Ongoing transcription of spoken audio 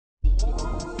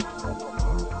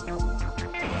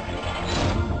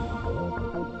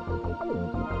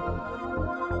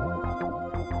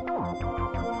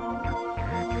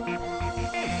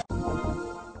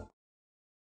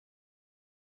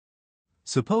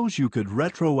Suppose you could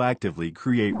retroactively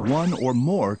create one or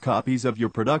more copies of your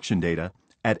production data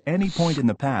at any point in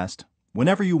the past,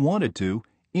 whenever you wanted to,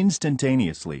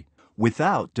 instantaneously,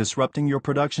 without disrupting your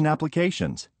production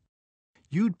applications.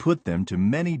 You'd put them to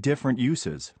many different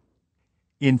uses.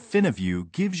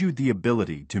 InfiniView gives you the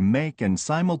ability to make and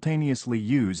simultaneously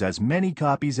use as many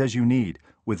copies as you need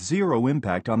with zero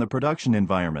impact on the production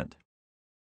environment.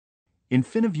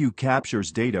 InfiniView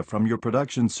captures data from your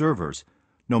production servers,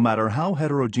 no matter how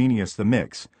heterogeneous the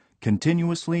mix,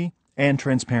 continuously and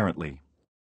transparently.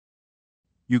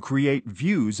 You create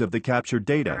views of the captured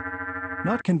data,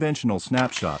 not conventional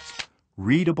snapshots,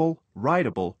 readable,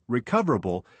 writable,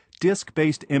 recoverable,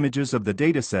 disk-based images of the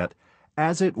dataset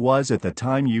as it was at the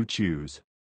time you choose.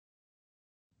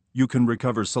 You can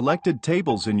recover selected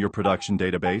tables in your production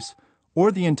database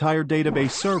or the entire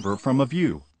database server from a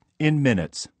view in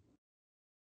minutes.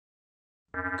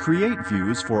 Create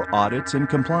views for audits and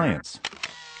compliance.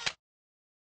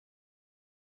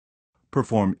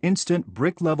 Perform instant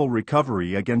brick-level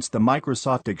recovery against the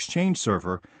Microsoft Exchange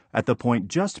server at the point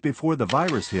just before the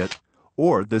virus hit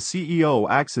or the CEO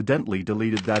accidentally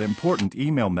deleted that important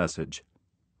email message.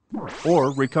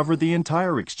 Or recover the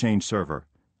entire Exchange server,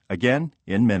 again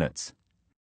in minutes.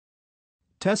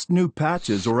 Test new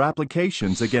patches or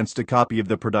applications against a copy of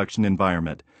the production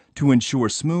environment to ensure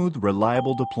smooth,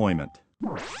 reliable deployment.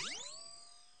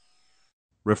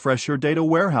 Refresh your data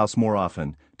warehouse more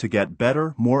often to get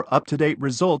better, more up-to-date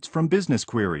results from business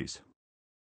queries.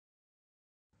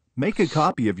 Make a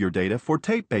copy of your data for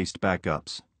tape-based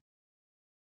backups.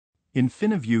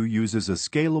 InfiniView uses a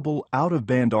scalable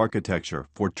out-of-band architecture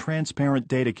for transparent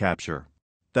data capture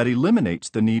that eliminates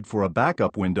the need for a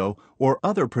backup window or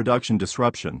other production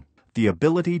disruption. The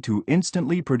ability to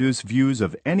instantly produce views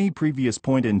of any previous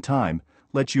point in time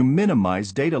lets you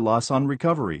minimize data loss on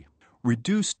recovery,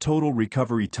 reduce total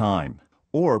recovery time,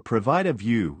 or provide a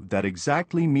view that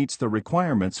exactly meets the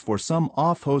requirements for some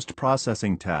off-host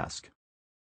processing task.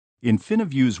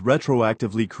 InfiniView's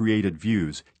retroactively created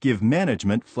views give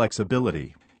management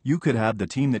flexibility. You could have the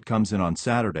team that comes in on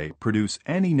Saturday produce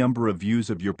any number of views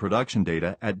of your production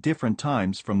data at different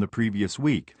times from the previous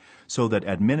week, so that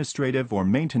administrative or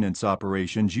maintenance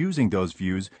operations using those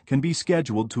views can be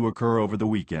scheduled to occur over the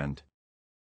weekend.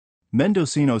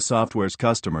 Mendocino Software's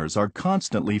customers are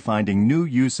constantly finding new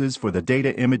uses for the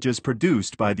data images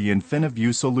produced by the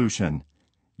InfiniView solution.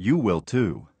 You will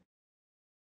too.